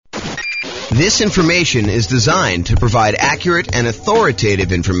This information is designed to provide accurate and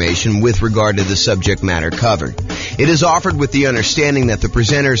authoritative information with regard to the subject matter covered. It is offered with the understanding that the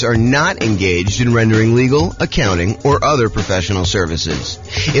presenters are not engaged in rendering legal, accounting, or other professional services.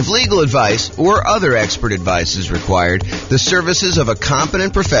 If legal advice or other expert advice is required, the services of a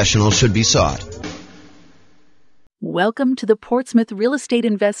competent professional should be sought. Welcome to the Portsmouth Real Estate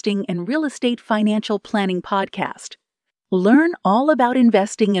Investing and Real Estate Financial Planning Podcast. Learn all about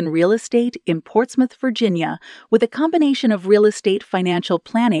investing in real estate in Portsmouth, Virginia, with a combination of real estate financial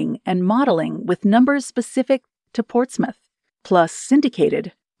planning and modeling with numbers specific to Portsmouth, plus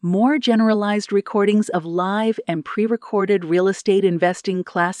syndicated, more generalized recordings of live and pre-recorded real estate investing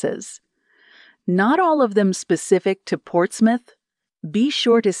classes. Not all of them specific to Portsmouth. Be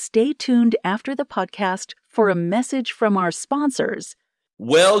sure to stay tuned after the podcast for a message from our sponsors.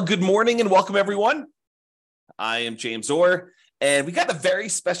 Well, good morning and welcome, everyone. I am James Orr, and we got a very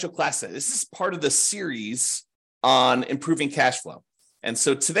special class today. This is part of the series on improving cash flow. And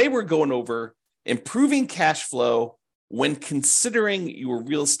so today we're going over improving cash flow when considering your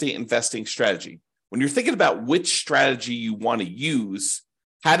real estate investing strategy. When you're thinking about which strategy you want to use,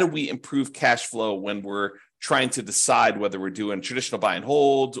 how do we improve cash flow when we're trying to decide whether we're doing traditional buy and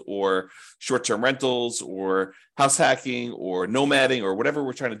hold or short-term rentals or house hacking or nomading or whatever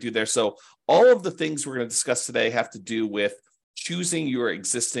we're trying to do there. So all of the things we're going to discuss today have to do with choosing your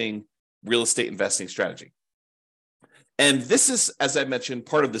existing real estate investing strategy. And this is, as I mentioned,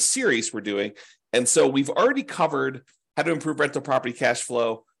 part of the series we're doing. And so we've already covered how to improve rental property cash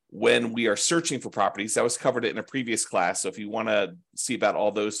flow when we are searching for properties. That was covered in a previous class. So if you want to see about all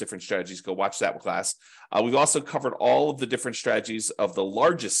those different strategies, go watch that class. We've also covered all of the different strategies of the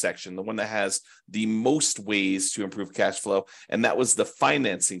largest section, the one that has the most ways to improve cash flow, and that was the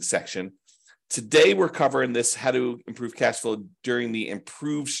financing section. Today, we're covering this, how to improve cash flow during the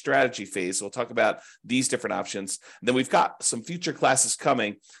improved strategy phase. So we'll talk about these different options. And then we've got some future classes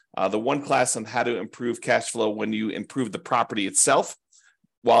coming. The one class on how to improve cash flow when you improve the property itself,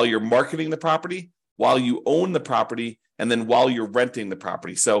 while you're marketing the property, while you own the property, and then while you're renting the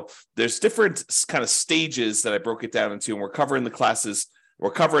property. So there's different kind of stages that I broke it down into, and we're covering the classes,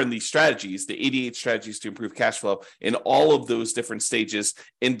 we're covering the strategies, the 88 strategies to improve cash flow in all of those different stages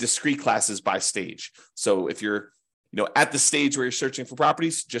in discrete classes by stage. So if you're at the stage where you're searching for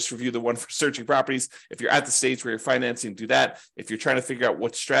properties, just review the one for searching properties. If you're at the stage where you're financing, do that. If you're trying to figure out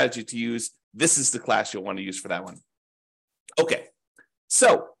what strategy to use, this is the class you'll want to use for that one. Okay.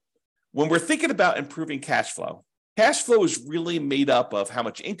 So when we're thinking about improving cash flow is really made up of how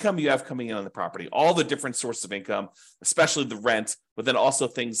much income you have coming in on the property, all the different sources of income, especially the rent, but then also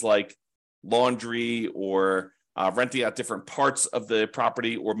things like laundry or renting out different parts of the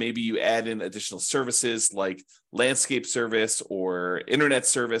property, or maybe you add in additional services like landscape service or internet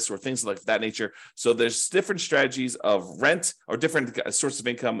service or things like that nature. So there's different strategies of rent or different sources of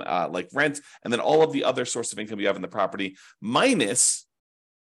income like rent, and then all of the other sources of income you have in the property, minus,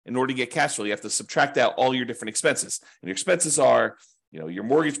 in order to get cash flow, you have to subtract out all your different expenses. And your expenses are, your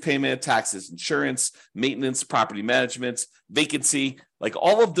mortgage payment, taxes, insurance, maintenance, property management, vacancy, like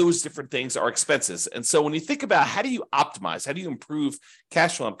all of those different things are expenses. And so when you think about how do you optimize, how do you improve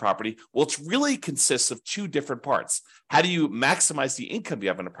cash flow on property? Well, it really consists of two different parts. How do you maximize the income you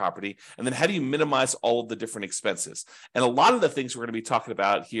have on a property? And then how do you minimize all of the different expenses? And a lot of the things we're going to be talking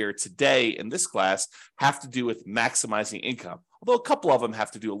about here today in this class have to do with maximizing income. Although a couple of them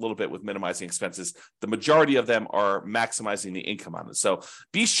have to do a little bit with minimizing expenses, the majority of them are maximizing the income on it. So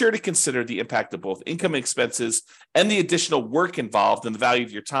be sure to consider the impact of both income and expenses and the additional work involved and the value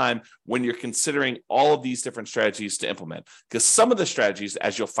of your time when you're considering all of these different strategies to implement. Because some of the strategies,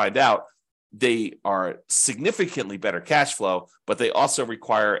 as you'll find out, they are significantly better cash flow, but they also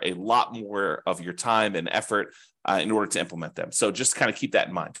require a lot more of your time and effort in order to implement them. So just kind of keep that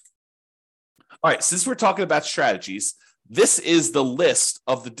in mind. All right, since we're talking about strategies, this is the list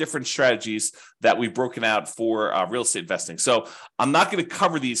of the different strategies that we've broken out for real estate investing. So I'm not going to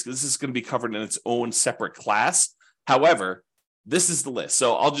cover these because this is going to be covered in its own separate class. However, this is the list.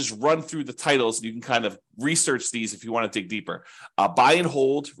 So I'll just run through the titles and you can kind of research these if you want to dig deeper. Buy and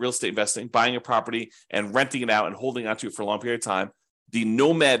hold, real estate investing, buying a property and renting it out and holding onto it for a long period of time. The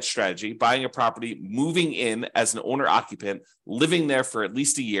nomad strategy, buying a property, moving in as an owner-occupant, living there for at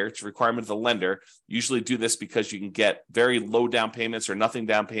least a year. It's a requirement of the lender. Usually do this because you can get very low down payments or nothing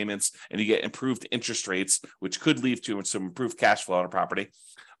down payments, and you get improved interest rates, which could lead to some improved cash flow on a property.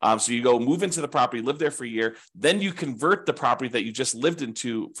 So you go move into the property, live there for a year, then you convert the property that you just lived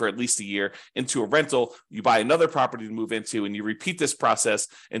into for at least a year into a rental. You buy another property to move into, and you repeat this process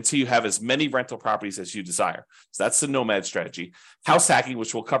until you have as many rental properties as you desire. So that's the nomad strategy. House house hacking,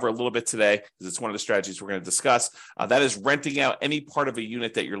 which we'll cover a little bit today because it's one of the strategies we're going to discuss. That is renting out any part of a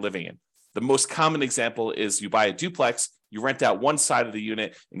unit that you're living in. The most common example is you buy a duplex, you rent out one side of the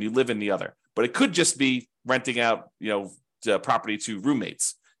unit and you live in the other. But it could just be renting out, the property to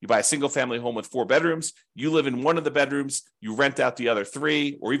roommates. You buy a single family home with 4 bedrooms, you live in one of the bedrooms, you rent out the other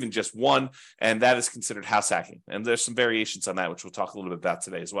 3 or even just one, and that is considered house hacking. And there's some variations on that, which we'll talk a little bit about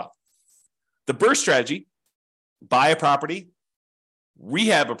today as well. The BRRRR strategy: buy a property,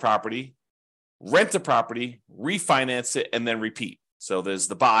 rehab a property, rent a property, refinance it, and then repeat. So there's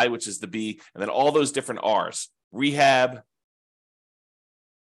the buy, which is the B, and then all those different R's: rehab,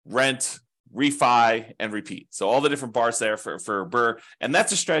 rent, refi, and repeat. So all the different bars there for BRRRR. And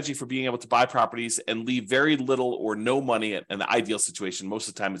that's a strategy for being able to buy properties and leave very little or no money in the ideal situation. Most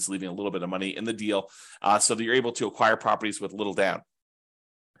of the time, it's leaving a little bit of money in the deal so that you're able to acquire properties with little down.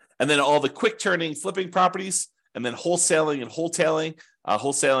 And then all the quick turning, flipping properties, and then wholesaling and wholetailing.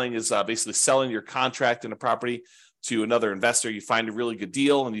 Wholesaling is basically selling your contract in a property to another investor. You find a really good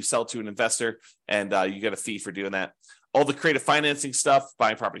deal and you sell to an investor, and you get a fee for doing that. All the creative financing stuff: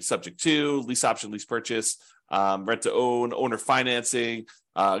 buying property subject to, lease option, lease purchase, rent to own, owner financing,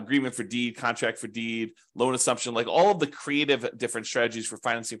 agreement for deed, contract for deed, loan assumption, like all of the creative different strategies for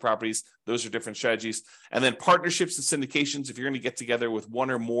financing properties. Those are different strategies. And then partnerships and syndications. If you're going to get together with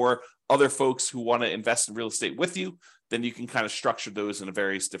one or more other folks who want to invest in real estate with you, then you can kind of structure those in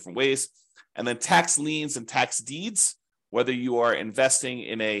various different ways. And then tax liens and tax deeds, whether you are investing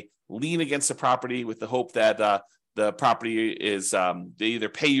in a lien against a property with the hope that the property is, they either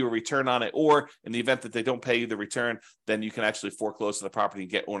pay you a return on it, or in the event that they don't pay you the return, then you can actually foreclose on the property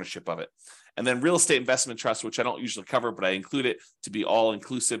and get ownership of it. And then real estate investment trust, which I don't usually cover, but I include it to be all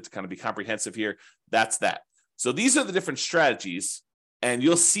inclusive, to kind of be comprehensive here. That's that. So these are the different strategies. And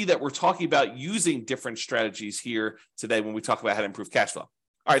you'll see that we're talking about using different strategies here today when we talk about how to improve cash flow.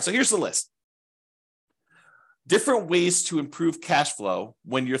 All right, so here's the list. Different ways to improve cash flow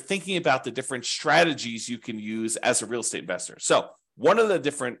when you're thinking about the different strategies you can use as a real estate investor. So one of the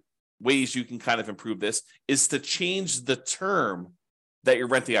different ways you can kind of improve this is to change the term that you're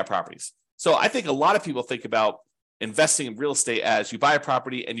renting out properties. So I think a lot of people think about investing in real estate as you buy a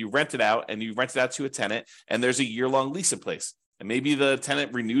property and you rent it out, and you rent it out to a tenant, and there's a year-long lease in place. And maybe the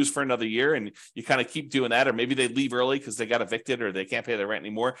tenant renews for another year and you kind of keep doing that, or maybe they leave early because they got evicted or they can't pay their rent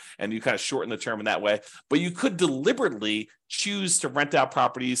anymore, and you kind of shorten the term in that way. But you could deliberately choose to rent out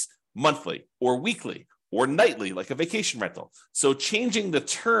properties monthly or weekly or nightly, like a vacation rental. So changing the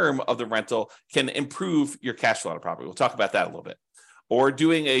term of the rental can improve your cash flow on a property. We'll talk about that a little bit. Or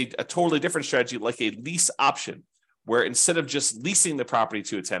doing a totally different strategy, like a lease option, where instead of just leasing the property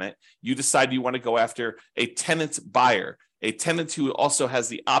to a tenant, you decide you want to go after a tenant buyer, a tenant who also has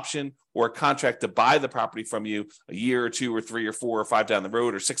the option or a contract to buy the property from you a year or 2 or 3 or 4 or 5 down the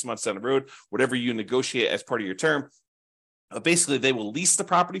road, or 6 months down the road, whatever you negotiate as part of your term. Basically, they will lease the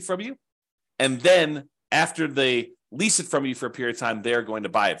property from you, and then after they lease it from you for a period of time, they're going to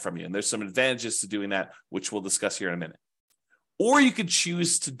buy it from you. And there's some advantages to doing that, which we'll discuss here in a minute. Or you could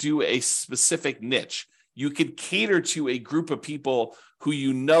choose to do a specific niche. You could cater to a group of people who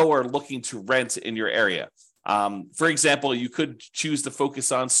you know are looking to rent in your area. For example, you could choose to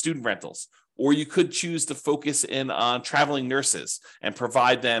focus on student rentals, or you could choose to focus in on traveling nurses and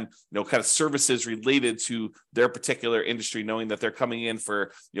provide them, kind of services related to their particular industry, knowing that they're coming in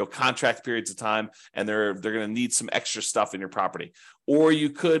for, contract periods of time, and they're going to need some extra stuff in your property. Or you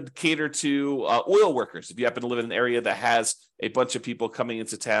could cater to oil workers if you happen to live in an area that has a bunch of people coming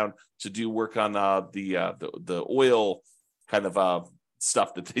into town to do work on the oil kind of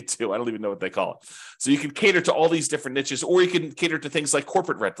stuff that they do. I don't even know what they call it. So you can cater to all these different niches, or you can cater to things like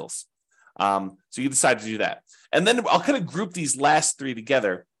corporate rentals. So you decide to do that. And then I'll kind of group these last 3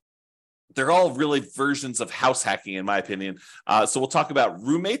 together. They're all really versions of house hacking, in my opinion. So we'll talk about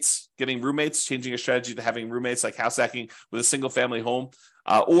roommates, getting roommates, changing your strategy to having roommates, like house hacking with a single family home,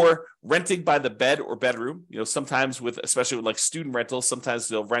 or renting by the bed or bedroom. Sometimes especially with like student rentals, sometimes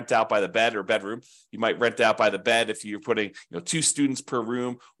they'll rent out by the bed or bedroom. You might rent out by the bed if you're putting 2 students per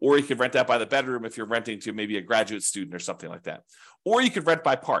room, or you could rent out by the bedroom if you're renting to maybe a graduate student or something like that. Or you could rent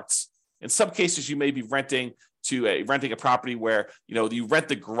by parts. In some cases, you may be renting a property where you rent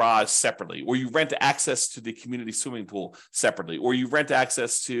the garage separately, or you rent access to the community swimming pool separately, or you rent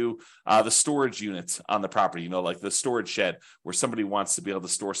access to the storage units on the property, like the storage shed where somebody wants to be able to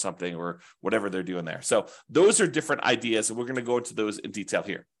store something or whatever they're doing there. So those are different ideas, and we're going to go into those in detail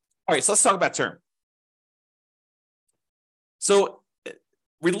here. All right, so let's talk about term. So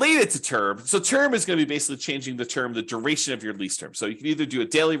Related to term, so term is going to be basically changing the duration of your lease term. So you can either do a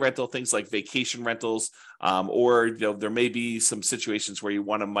daily rental, things like vacation rentals, or there may be some situations where you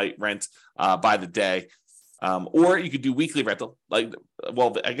might rent by the day, or you could do weekly rental. I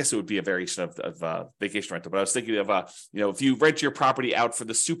guess it would be a variation of vacation rental. But I was thinking of if you rent your property out for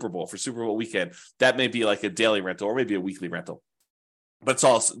the Super Bowl weekend, that may be like a daily rental or maybe a weekly rental. But it's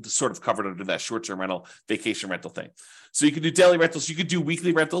all sort of covered under that short-term rental, vacation rental thing. So you can do daily rentals. You could do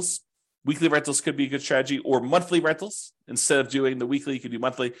weekly rentals. Weekly rentals could be a good strategy, or monthly rentals. Instead of doing the weekly, you could do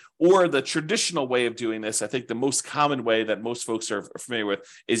monthly. Or the traditional way of doing this, I think the most common way that most folks are familiar with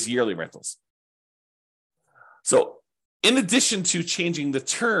is yearly rentals. So in addition to changing the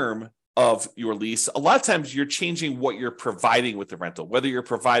term of your lease, a lot of times you're changing what you're providing with the rental, whether you're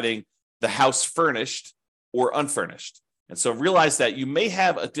providing the house furnished or unfurnished. And so realize that you may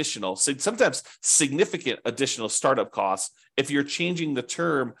have sometimes significant additional startup costs if you're changing the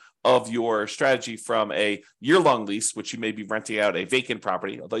term of your strategy from a year-long lease, which you may be renting out a vacant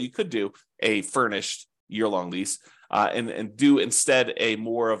property, although you could do a furnished year-long lease, and do instead a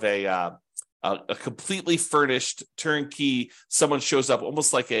more of a completely furnished turnkey. Someone shows up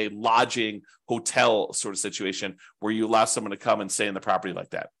almost like a lodging hotel sort of situation where you allow someone to come and stay in the property like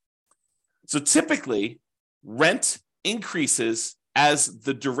that. So typically, rent increases as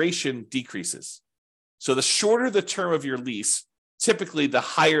the duration decreases. So the shorter the term of your lease, typically the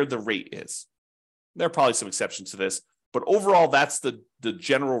higher the rate is. There are probably some exceptions to this, but overall, that's the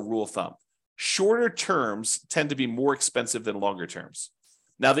general rule of thumb. Shorter terms tend to be more expensive than longer terms.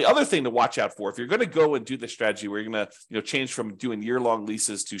 Now, the other thing to watch out for, if you're going to go and do this strategy where you're going to change from doing year-long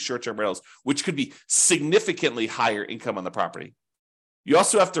leases to short-term rentals, which could be significantly higher income on the property, you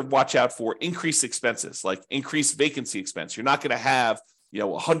also have to watch out for increased expenses, like increased vacancy expense. You're not going to have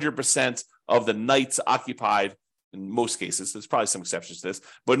 100% of the nights occupied in most cases. There's probably some exceptions to this,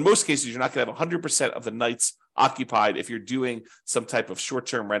 but in most cases, you're not going to have 100% of the nights occupied if you're doing some type of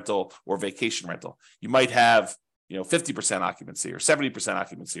short-term rental or vacation rental. You might have 50% occupancy or 70%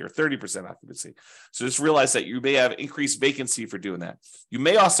 occupancy or 30% occupancy. So just realize that you may have increased vacancy for doing that. You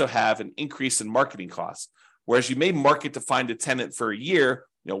may also have an increase in marketing costs. Whereas you may market to find a tenant for a year,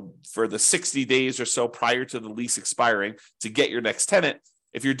 for the 60 days or so prior to the lease expiring to get your next tenant.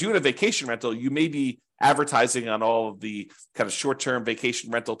 If you're doing a vacation rental, you may be advertising on all of the kind of short-term vacation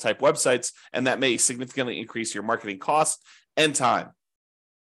rental type websites, and that may significantly increase your marketing costs and time.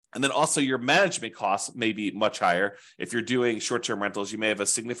 And then also your management costs may be much higher. If you're doing short-term rentals, you may have a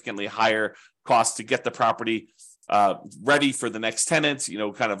significantly higher cost to get the property ready for the next tenants,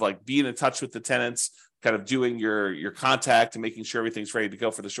 kind of like being in touch with the tenants, kind of doing your contact and making sure everything's ready to go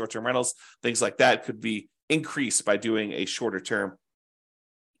for the short-term rentals. Things like that could be increased by doing a shorter term.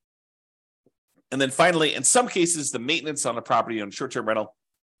 And then finally, in some cases, the maintenance on a property on short-term rental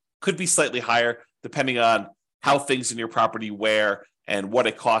could be slightly higher depending on how things in your property wear and what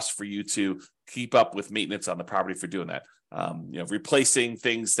it costs for you to keep up with maintenance on the property for doing that. Replacing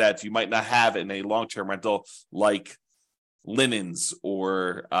things that you might not have in a long-term rental, like linens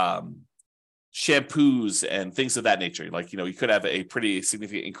or shampoos and things of that nature. Like, you could have a pretty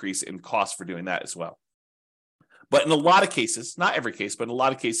significant increase in cost for doing that as well. But in a lot of cases, not every case, but in a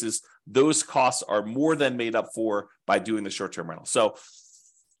lot of cases, those costs are more than made up for by doing the short-term rental. So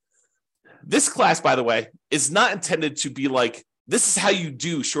this class, by the way, is not intended to be like, this is how you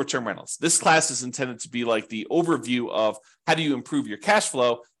do short-term rentals. This class is intended to be like the overview of how do you improve your cash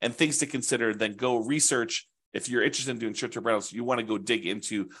flow and things to consider, then go research. If you're interested in doing short-term rentals, you want to go dig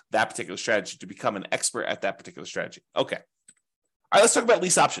into that particular strategy to become an expert at that particular strategy. Okay. All right, let's talk about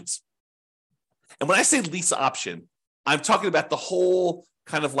lease options. And when I say lease option, I'm talking about the whole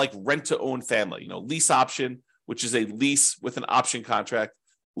kind of like rent-to-own family. Lease option, which is a lease with an option contract.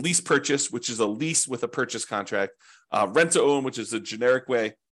 Lease purchase, which is a lease with a purchase contract. Rent-to-own, which is a generic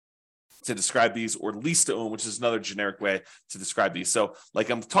way to describe these, or lease to own, which is another generic way to describe these. So like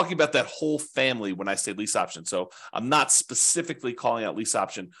I'm talking about that whole family when I say lease option. So I'm not specifically calling out lease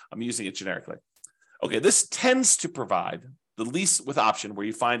option. I'm using it generically. Okay, this tends to provide the lease with option where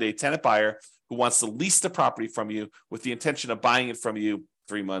you find a tenant buyer who wants to lease the property from you with the intention of buying it from you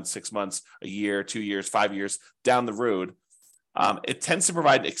 3 months, 6 months, a year, 2 years, 5 years down the road. It tends to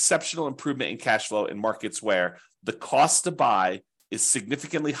provide exceptional improvement in cash flow in markets where the cost to buy is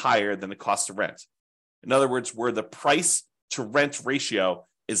significantly higher than the cost to rent. In other words, where the price to rent ratio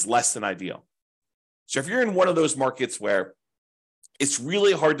is less than ideal. So if you're in one of those markets where it's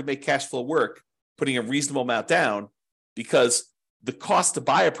really hard to make cash flow work, putting a reasonable amount down because the cost to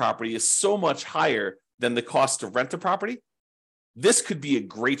buy a property is so much higher than the cost to rent a property, this could be a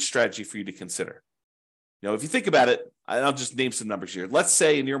great strategy for you to consider. If you think about it, and I'll just name some numbers here. Let's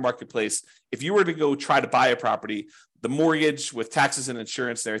say in your marketplace, if you were to go try to buy a property, the mortgage with taxes and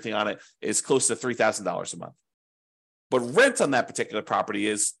insurance and everything on it is close to $3,000 a month. But rent on that particular property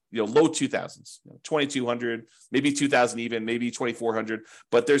is, low 2000s, 2,200, maybe 2,000 even, maybe 2,400.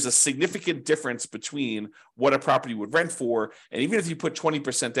 But there's a significant difference between what a property would rent for, and even if you put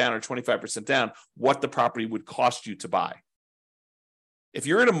 20% down or 25% down, what the property would cost you to buy. If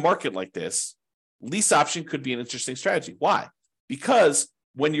you're in a market like this, lease option could be an interesting strategy. Why? Because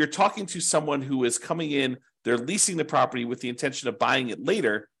when you're talking to someone who is coming in, they're leasing the property with the intention of buying it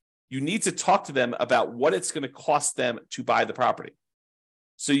later, you need to talk to them about what it's going to cost them to buy the property.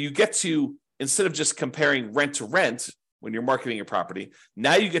 So you get to, instead of just comparing rent to rent when you're marketing your property,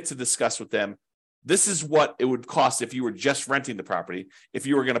 now you get to discuss with them, this is what it would cost if you were just renting the property. If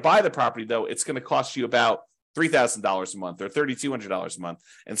you were going to buy the property, though, it's going to cost you about $3,000 a month or $3,200 a month.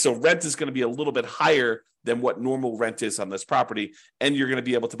 And so rent is going to be a little bit higher than what normal rent is on this property, and you're going to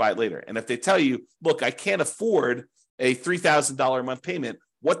be able to buy it later. And if they tell you, look, I can't afford a $3,000 a month payment,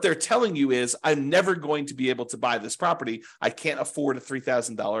 what they're telling you is, I'm never going to be able to buy this property. I can't afford a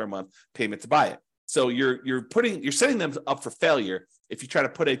 $3,000 a month payment to buy it. So you're setting them up for failure if you try to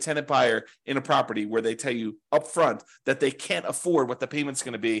put a tenant buyer in a property where they tell you up front that they can't afford what the payment's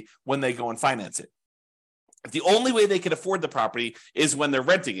going to be when they go and finance it. If the only way they can afford the property is when they're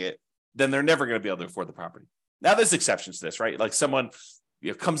renting it, then they're never going to be able to afford the property. Now, there's exceptions to this, right? Like someone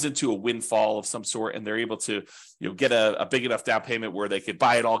comes into a windfall of some sort and they're able to get a big enough down payment where they could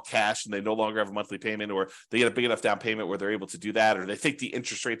buy it all cash and they no longer have a monthly payment, or they get a big enough down payment where they're able to do that, or they think the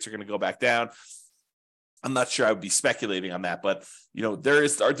interest rates are going to go back down. I'm not sure I would be speculating on that, but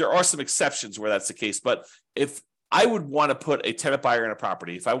there are some exceptions where that's the case. But if I would want to put a tenant buyer in a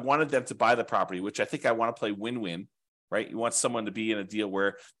property, if I wanted them to buy the property, which I think I want to play win-win, right? You want someone to be in a deal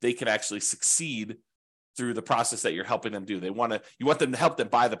where they can actually succeed through the process that you're helping them do. You want them to help them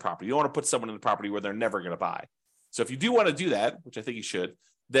buy the property. You don't want to put someone in the property where they're never going to buy. So if you do want to do that, which I think you should,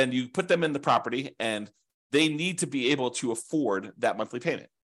 then you put them in the property and they need to be able to afford that monthly payment.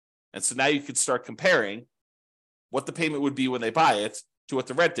 And so now you can start comparing what the payment would be when they buy it to what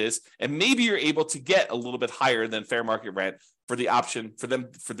the rent is. And maybe you're able to get a little bit higher than fair market rent for the option for them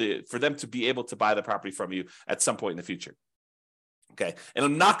to be able to buy the property from you at some point in the future. Okay.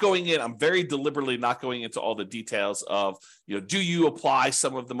 And I'm very deliberately not going into all the details of, do you apply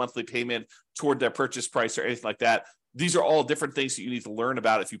some of the monthly payment toward their purchase price or anything like that? These are all different things that you need to learn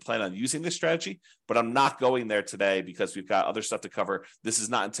about if you plan on using this strategy, but I'm not going there today because we've got other stuff to cover. This is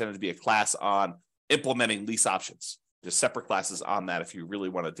not intended to be a class on implementing lease options. There's separate classes on that if you really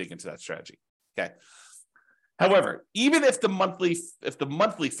want to dig into that strategy. Okay. However, even if the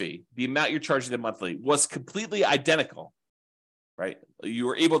monthly fee, the amount you're charging them monthly, was completely identical, right? You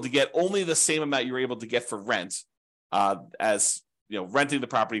were able to get only the same amount you were able to get for rent as renting the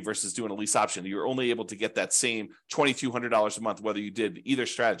property versus doing a lease option. You're only able to get that same $2,200 a month, whether you did either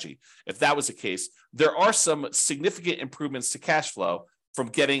strategy. If that was the case, there are some significant improvements to cash flow from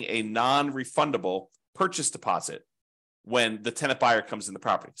getting a non-refundable purchase deposit when the tenant buyer comes in the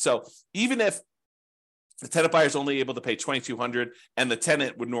property. So even if the tenant buyer is only able to pay $2,200 and the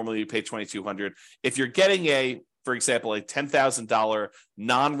tenant would normally pay $2,200, if you're getting for example, a $10,000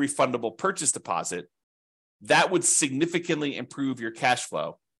 non-refundable purchase deposit, that would significantly improve your cash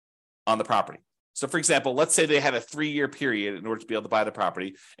flow on the property. So for example, let's say they had a 3-year period in order to be able to buy the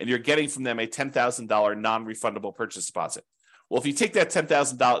property, and you're getting from them a $10,000 non-refundable purchase deposit. Well, if you take that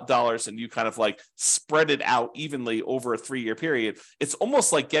 $10,000 and you kind of like spread it out evenly over a 3-year period, it's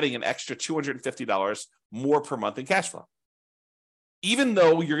almost like getting an extra $250 more per month in cash flow. Even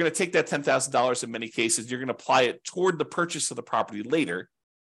though you're going to take that $10,000 in many cases, you're going to apply it toward the purchase of the property later.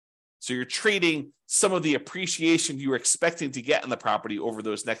 So you're trading some of the appreciation you were expecting to get in the property over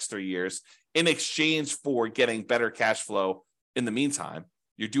those next 3 years in exchange for getting better cash flow in the meantime.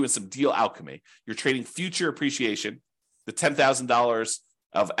 You're doing some deal alchemy. You're trading future appreciation, the $10,000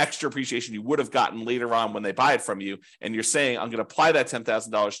 of extra appreciation you would have gotten later on when they buy it from you. And you're saying, I'm going to apply that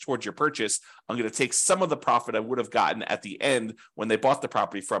 $10,000 towards your purchase. I'm going to take some of the profit I would have gotten at the end when they bought the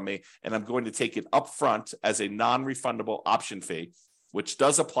property from me, and I'm going to take it up front as a non-refundable option fee, which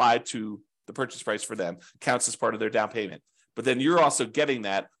does apply to the purchase price for them, counts as part of their down payment. But then you're also getting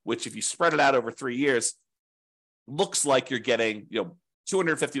that, which if you spread it out over 3 years, looks like you're getting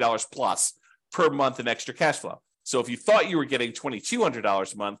 $250 plus per month in extra cash flow. So if you thought you were getting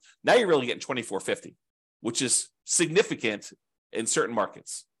 $2,200 a month, now you're really getting $2,450, which is significant in certain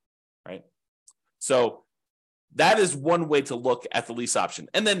markets, right? So that is one way to look at the lease option.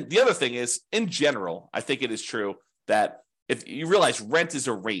 And then the other thing is, in general, I think it is true that if you realize rent is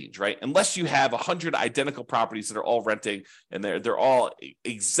a range, right? Unless you have 100 identical properties that are all renting and they're all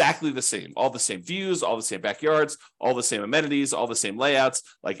exactly the same, all the same views, all the same backyards, all the same amenities, all the same layouts,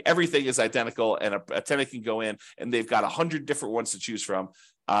 like everything is identical, and a tenant can go in and they've got 100 different ones to choose from,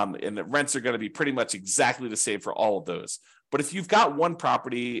 and the rents are going to be pretty much exactly the same for all of those. But if you've got one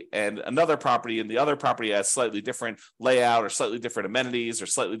property and another property, and the other property has slightly different layout or slightly different amenities or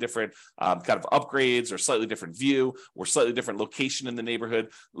slightly different kind of upgrades or slightly different view or slightly different location in the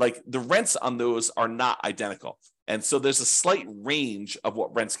neighborhood, like the rents on those are not identical. And so there's a slight range of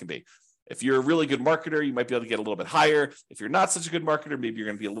what rents can be. If you're a really good marketer, you might be able to get a little bit higher. If you're not such a good marketer, maybe you're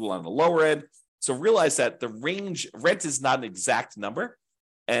going to be a little on the lower end. So realize that the range, rent is not an exact number,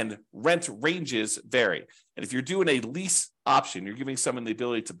 and rent ranges vary. And if you're doing a lease option, you're giving someone the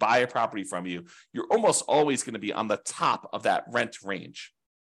ability to buy a property from you, you're almost always going to be on the top of that rent range.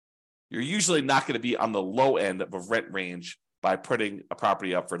 You're usually not going to be on the low end of a rent range by putting a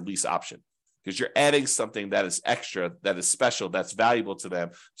property up for lease option, because you're adding something that is extra, that is special, that's valuable to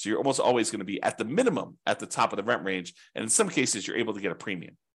them. So you're almost always going to be at the minimum at the top of the rent range. And in some cases, you're able to get a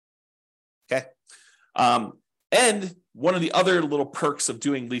premium. Okay. And one of the other little perks of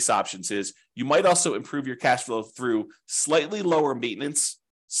doing lease options is you might also improve your cash flow through slightly lower maintenance,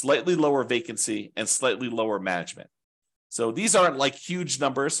 slightly lower vacancy, and slightly lower management. So these aren't like huge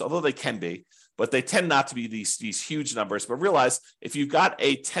numbers, although they can be, but they tend not to be these huge numbers. But realize if you've got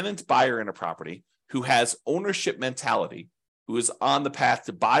a tenant buyer in a property who has ownership mentality, who is on the path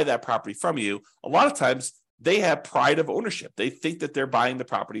to buy that property from you, a lot of times they have pride of ownership. They think that they're buying the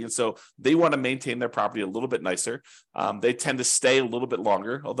property, and so they want to maintain their property a little bit nicer. They tend to stay a little bit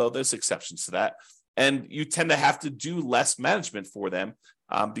longer, although there's exceptions to that. And you tend to have to do less management for them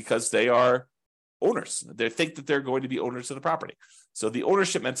because they are owners. They think that they're going to be owners of the property. So the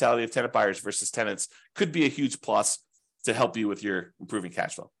ownership mentality of tenant buyers versus tenants could be a huge plus to help you with your improving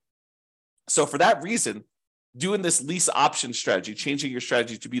cash flow. So for that reason, doing this lease option strategy, changing your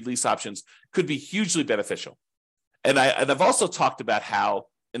strategy to be lease options, could be hugely beneficial. And I've also talked about how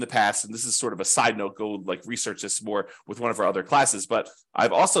in the past, and this is sort of a side note, go like research this more with one of our other classes, but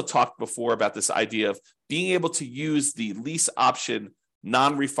I've also talked before about this idea of being able to use the lease option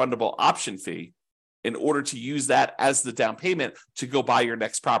non-refundable option fee in order to use that as the down payment to go buy your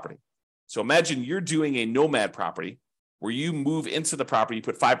next property. So imagine you're doing a nomad property where you move into the property, you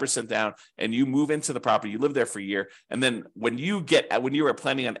put 5% down, and you move into the property, you live there for a year. And then when you are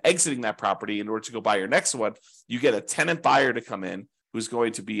planning on exiting that property in order to go buy your next one, you get a tenant buyer to come in who's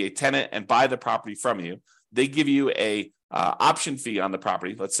going to be a tenant and buy the property from you. They give you a option fee on the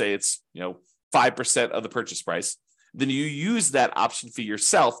property. Let's say it's 5% of the purchase price. Then you use that option fee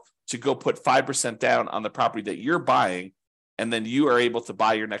yourself to go put 5% down on the property that you're buying, and then you are able to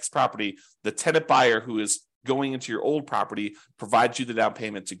buy your next property. The tenant buyer who is going into your old property provides you the down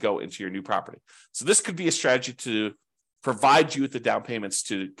payment to go into your new property. So this could be a strategy to provide you with the down payments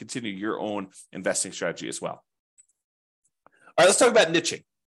to continue your own investing strategy as well. All right, let's talk about niching.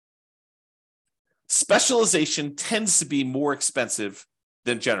 Specialization tends to be more expensive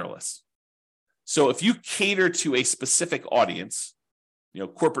than generalists. So if you cater to a specific audience,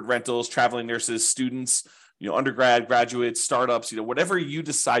 corporate rentals, traveling nurses, students, undergrad, graduates, startups, whatever you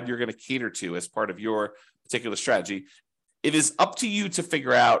decide you're going to cater to as part of your particular strategy, it is up to you to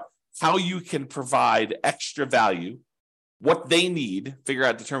figure out how you can provide extra value, what they need,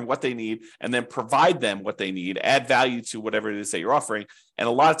 determine what they need, and then provide them what they need, add value to whatever it is that you're offering. And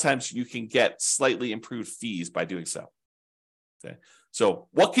a lot of times you can get slightly improved fees by doing so. Okay. So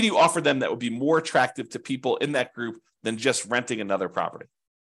what can you offer them that would be more attractive to people in that group than just renting another property?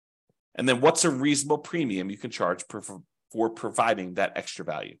 And then what's a reasonable premium you can charge for providing that extra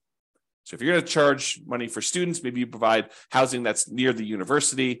value? So if you're going to charge money for students, maybe you provide housing that's near the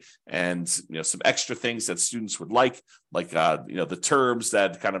university and some extra things that students would like the terms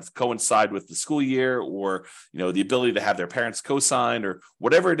that kind of coincide with the school year, or the ability to have their parents co-sign, or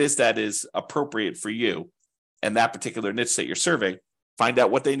whatever it is that is appropriate for you and that particular niche that you're serving. Find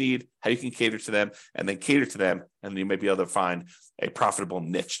out what they need, how you can cater to them, and then cater to them, and you may be able to find a profitable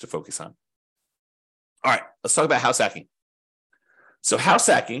niche to focus on. All right, let's talk about house hacking. So house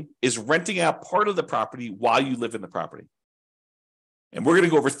hacking is renting out part of the property while you live in the property. And we're going to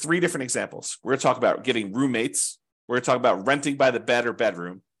go over 3 different examples. We're going to talk about getting roommates. We're going to talk about renting by the bed or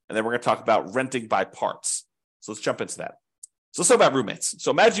bedroom. And then we're going to talk about renting by parts. So let's jump into that. So let's talk about roommates.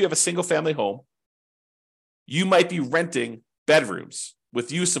 So imagine you have a single family home. You might be renting bedrooms with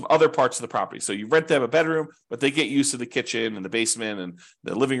use of other parts of the property. So you rent them a bedroom, but they get use of the kitchen and the basement and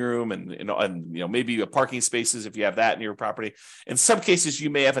the living room and maybe parking spaces if you have that in your property. In some cases, you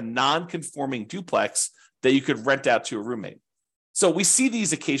may have a non-conforming duplex that you could rent out to a roommate. So we see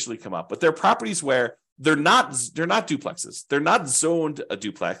these occasionally come up, but they're properties where they're not duplexes. They're not zoned a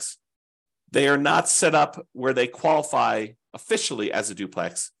duplex. They are not set up where they qualify officially as a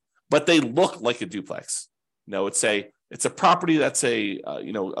duplex, but they look like a duplex. It's a property that's a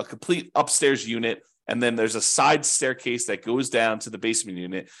complete upstairs unit, and then there's a side staircase that goes down to the basement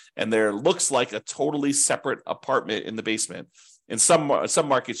unit, and there looks like a totally separate apartment in the basement. In some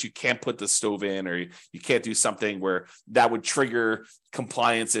markets, you can't put the stove in, or you can't do something where that would trigger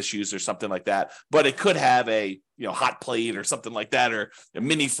compliance issues or something like that. But it could have a hot plate or something like that, or a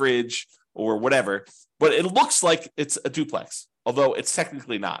mini fridge or whatever. But it looks like it's a duplex, although it's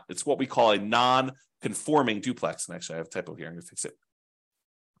technically not. It's what we call a non-conforming duplex. And actually, I have a typo here. I'm going to fix it.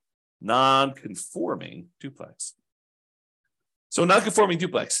 Non-conforming duplex. So non-conforming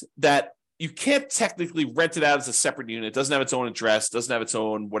duplex that you can't technically rent it out as a separate unit. It doesn't have its own address, doesn't have its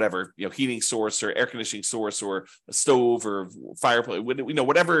own whatever, heating source or air conditioning source or a stove or fireplace,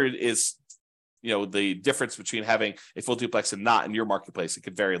 whatever it is, the difference between having a full duplex and not in your marketplace. It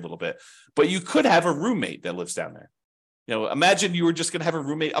could vary a little bit, but you could have a roommate that lives down there. Imagine you were just going to have a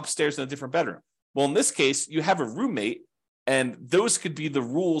roommate upstairs in a different bedroom. Well, in this case, you have a roommate, and those could be the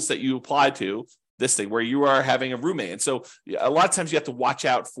rules that you apply to this thing where you are having a roommate. And so a lot of times you have to watch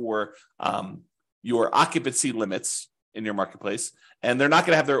out for your occupancy limits in your marketplace, and they're not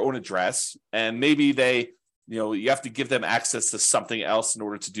going to have their own address. And maybe you have to give them access to something else in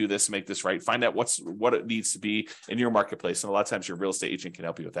order to do this, make this right. Find out what it needs to be in your marketplace. And a lot of times your real estate agent can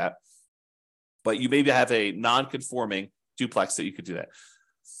help you with that. But you maybe have a non-conforming duplex that you could do that.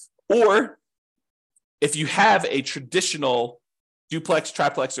 Or if you have a traditional duplex,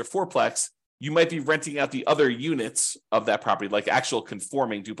 triplex, or fourplex, you might be renting out the other units of that property, like actual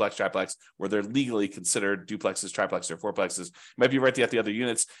conforming duplex, triplex, where they're legally considered duplexes, triplexes, or fourplexes. You might be renting out the other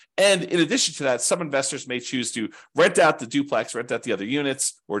units. And in addition to that, some investors may choose to rent out the duplex, rent out the other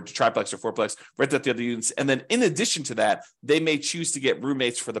units, or triplex or fourplex, rent out the other units. And then in addition to that, they may choose to get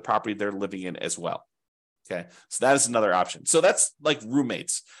roommates for the property they're living in as well. Okay, so that is another option. So that's like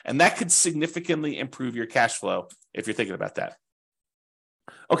roommates. And that could significantly improve your cash flow if you're thinking about that.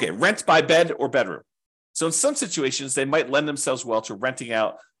 Okay, rent by bed or bedroom. So in some situations, they might lend themselves well to renting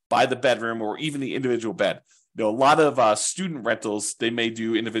out by the bedroom or even the individual bed. A lot of student rentals, they may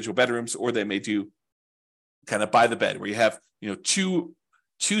do individual bedrooms, or they may do kind of by the bed, where you have two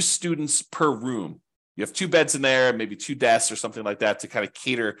students per room. You have two beds in there, maybe two desks or something like that to kind of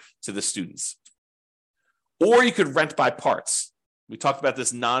cater to the students. Or you could rent by parts. We talked about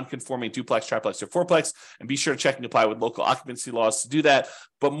this non-conforming duplex, triplex, or fourplex, and be sure to check and apply with local occupancy laws to do that.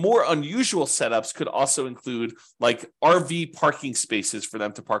 But more unusual setups could also include like RV parking spaces for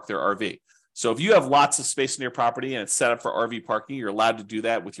them to park their RV. So if you have lots of space in your property and it's set up for RV parking, you're allowed to do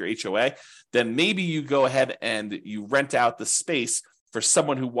that with your HOA, then maybe you go ahead and you rent out the space for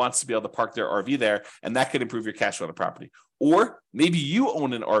someone who wants to be able to park their RV there, and that could improve your cash flow on the property. Or maybe you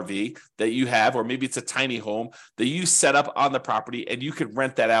own an RV that you have, or maybe it's a tiny home that you set up on the property, and you could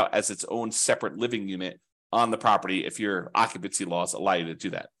rent that out as its own separate living unit on the property if your occupancy laws allow you to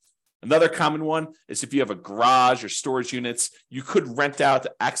do that. Another common one is if you have a garage or storage units, you could rent out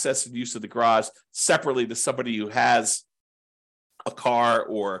the access and use of the garage separately to somebody who has a car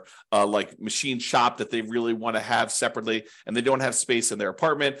or like machine shop that they really want to have separately, and they don't have space in their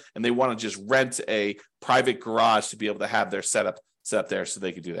apartment, and they want to just rent a private garage to be able to have their setup there so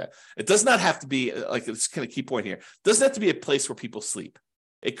they can do that. It does not have to be, like, it's kind of key point here, it doesn't have to be a place where people sleep.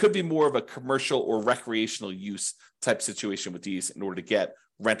 It could be more of a commercial or recreational use type situation with these in order to get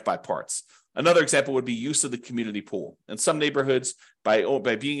rent by parts. Another example would be use of the community pool. In some neighborhoods, by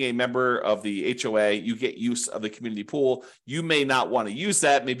being a member of the HOA, you get use of the community pool. You may not want to use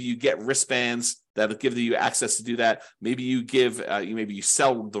that. Maybe you get wristbands that'll give you access to do that. Maybe you maybe you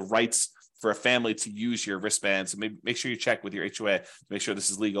sell the rights for a family to use your wristbands. And maybe make sure you check with your HOA to make sure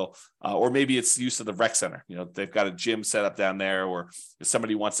this is legal. Or maybe it's use of the rec center. They've got a gym set up down there, or if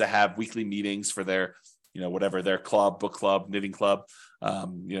somebody wants to have weekly meetings for their whatever, their club, book club, knitting club,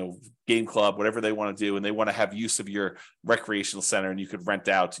 game club, whatever they want to do, and they want to have use of your recreational center, and you could rent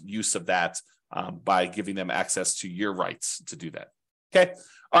out use of that by giving them access to your rights to do that. Okay.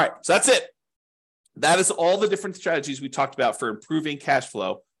 All right. So that's it. That is all the different strategies we talked about for improving cash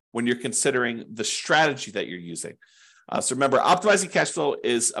flow when you're considering the strategy that you're using. So remember, optimizing cash flow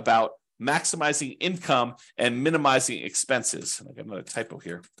is about maximizing income and minimizing expenses. I got another typo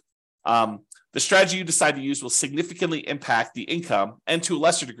here. The strategy you decide to use will significantly impact the income and, to a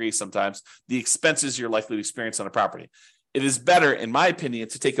lesser degree sometimes, the expenses you're likely to experience on a property. It is better, in my opinion,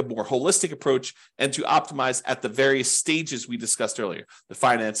 to take a more holistic approach and to optimize at the various stages we discussed earlier: the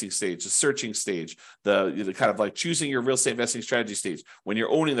financing stage, the searching stage, the kind of like choosing your real estate investing strategy stage, when you're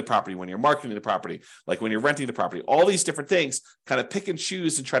owning the property, when you're marketing the property, like when you're renting the property, all these different things, kind of pick and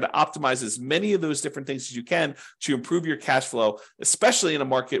choose and try to optimize as many of those different things as you can to improve your cash flow, especially in a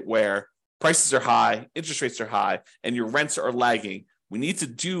market where prices are high, interest rates are high, and your rents are lagging. We need to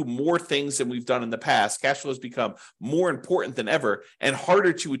do more things than we've done in the past. Cash flow has become more important than ever and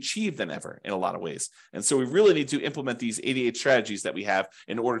harder to achieve than ever in a lot of ways. And so we really need to implement these 88 strategies that we have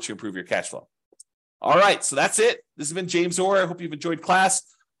in order to improve your cash flow. All right, so that's it. This has been James Orr. I hope you've enjoyed class.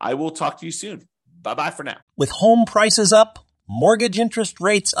 I will talk to you soon. Bye-bye for now. With home prices up, mortgage interest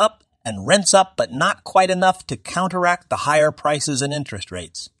rates up, and rents up, but not quite enough to counteract the higher prices and interest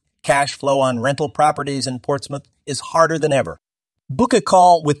rates, cash flow on rental properties in Portsmouth is harder than ever. Book a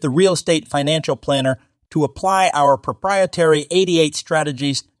call with the Real Estate Financial Planner to apply our proprietary 88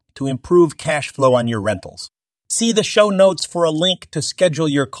 strategies to improve cash flow on your rentals. See the show notes for a link to schedule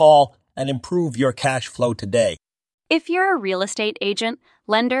your call and improve your cash flow today. If you're a real estate agent,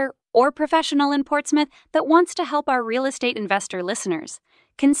 lender, or professional in Portsmouth that wants to help our real estate investor listeners,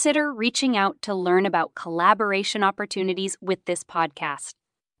 consider reaching out to learn about collaboration opportunities with this podcast.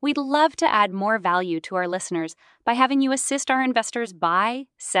 We'd love to add more value to our listeners by having you assist our investors buy,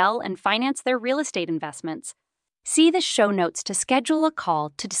 sell, and finance their real estate investments. See the show notes to schedule a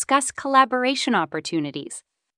call to discuss collaboration opportunities.